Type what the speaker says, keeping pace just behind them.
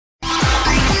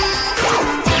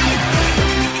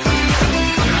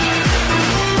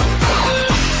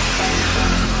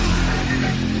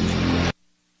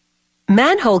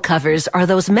Manhole covers are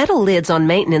those metal lids on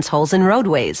maintenance holes in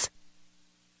roadways.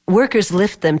 Workers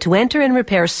lift them to enter and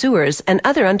repair sewers and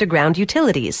other underground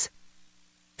utilities.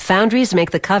 Foundries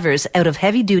make the covers out of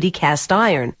heavy-duty cast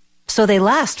iron, so they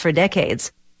last for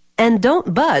decades and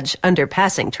don't budge under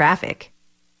passing traffic.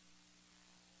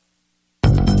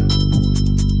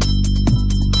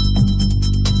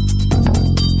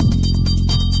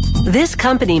 This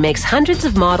company makes hundreds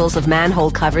of models of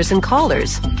manhole covers and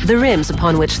collars, the rims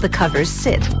upon which the covers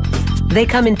sit. They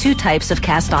come in two types of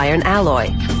cast iron alloy,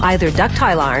 either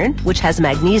ductile iron, which has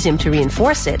magnesium to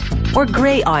reinforce it, or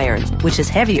gray iron, which is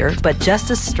heavier but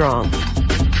just as strong.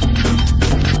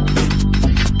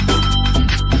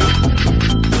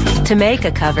 To make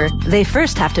a cover, they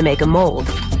first have to make a mold.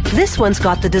 This one's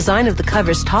got the design of the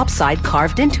cover's top side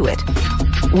carved into it.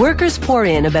 Workers pour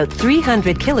in about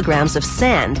 300 kilograms of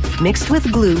sand mixed with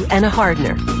glue and a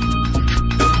hardener.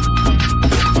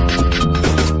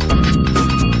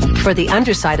 For the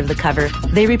underside of the cover,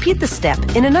 they repeat the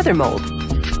step in another mold.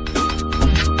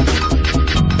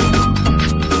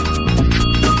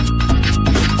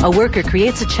 A worker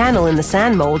creates a channel in the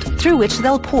sand mold through which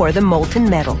they'll pour the molten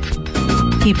metal.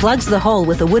 He plugs the hole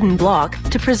with a wooden block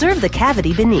to preserve the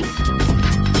cavity beneath.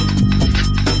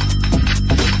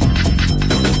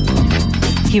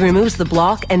 He removes the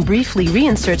block and briefly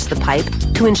reinserts the pipe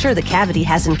to ensure the cavity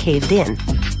hasn't caved in.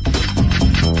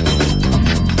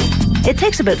 It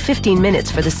takes about 15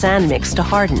 minutes for the sand mix to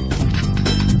harden.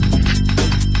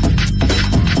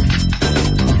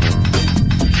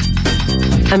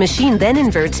 A machine then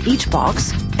inverts each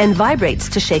box and vibrates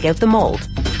to shake out the mold.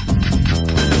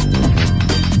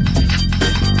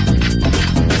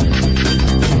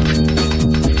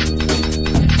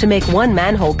 To make one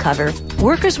manhole cover,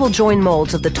 workers will join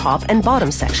molds of the top and bottom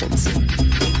sections.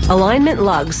 Alignment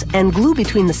lugs and glue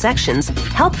between the sections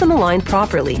help them align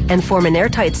properly and form an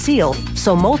airtight seal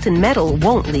so molten metal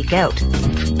won't leak out.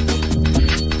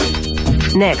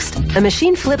 Next, a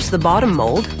machine flips the bottom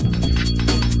mold,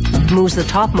 moves the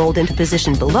top mold into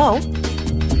position below,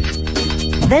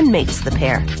 then mates the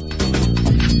pair.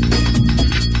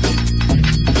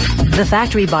 The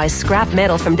factory buys scrap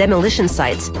metal from demolition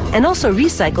sites and also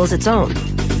recycles its own.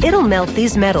 It'll melt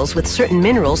these metals with certain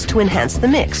minerals to enhance the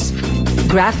mix.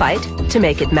 Graphite to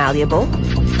make it malleable,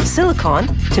 silicon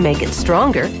to make it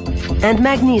stronger, and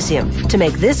magnesium to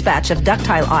make this batch of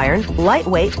ductile iron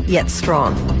lightweight yet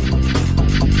strong.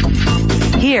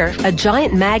 Here, a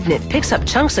giant magnet picks up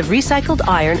chunks of recycled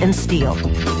iron and steel.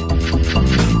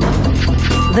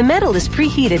 The metal is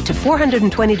preheated to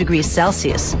 420 degrees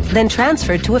Celsius, then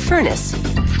transferred to a furnace.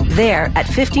 There, at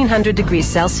 1500 degrees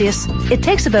Celsius, it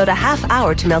takes about a half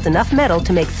hour to melt enough metal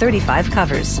to make 35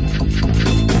 covers.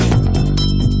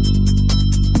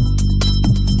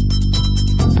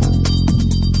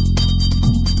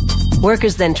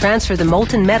 Workers then transfer the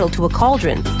molten metal to a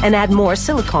cauldron and add more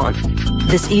silicon.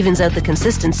 This evens out the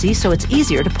consistency so it's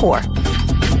easier to pour.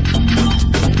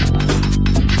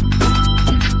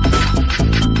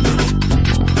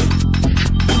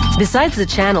 Besides the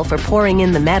channel for pouring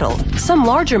in the metal, some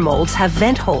larger molds have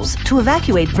vent holes to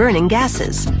evacuate burning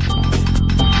gases.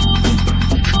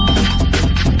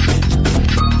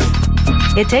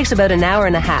 It takes about an hour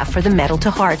and a half for the metal to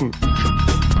harden.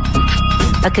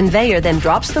 A conveyor then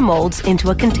drops the molds into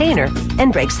a container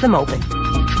and breaks them open.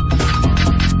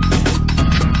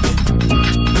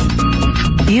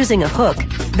 Using a hook,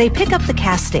 they pick up the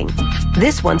casting.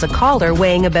 This one's a collar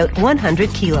weighing about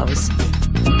 100 kilos.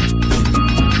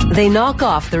 They knock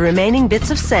off the remaining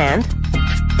bits of sand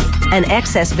and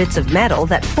excess bits of metal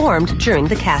that formed during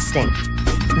the casting.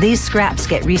 These scraps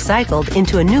get recycled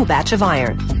into a new batch of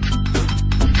iron.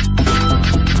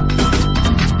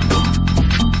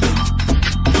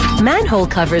 Manhole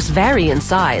covers vary in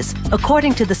size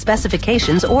according to the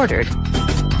specifications ordered.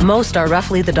 Most are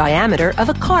roughly the diameter of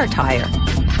a car tire.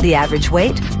 The average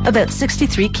weight, about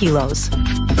 63 kilos.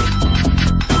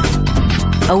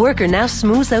 A worker now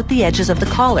smooths out the edges of the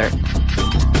collar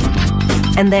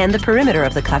and then the perimeter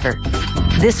of the cover.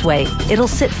 This way, it'll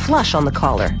sit flush on the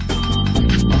collar.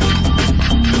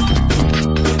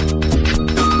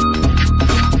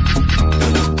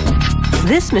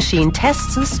 This machine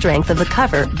tests the strength of the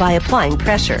cover by applying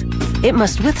pressure. It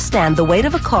must withstand the weight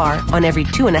of a car on every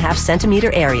 2.5 centimeter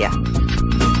area.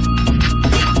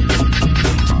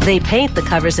 They paint the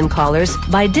covers and collars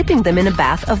by dipping them in a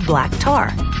bath of black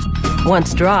tar.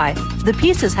 Once dry, the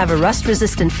pieces have a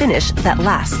rust-resistant finish that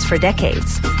lasts for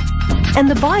decades. And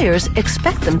the buyers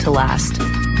expect them to last,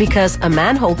 because a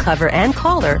manhole cover and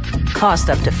collar cost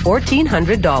up to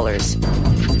 $1,400.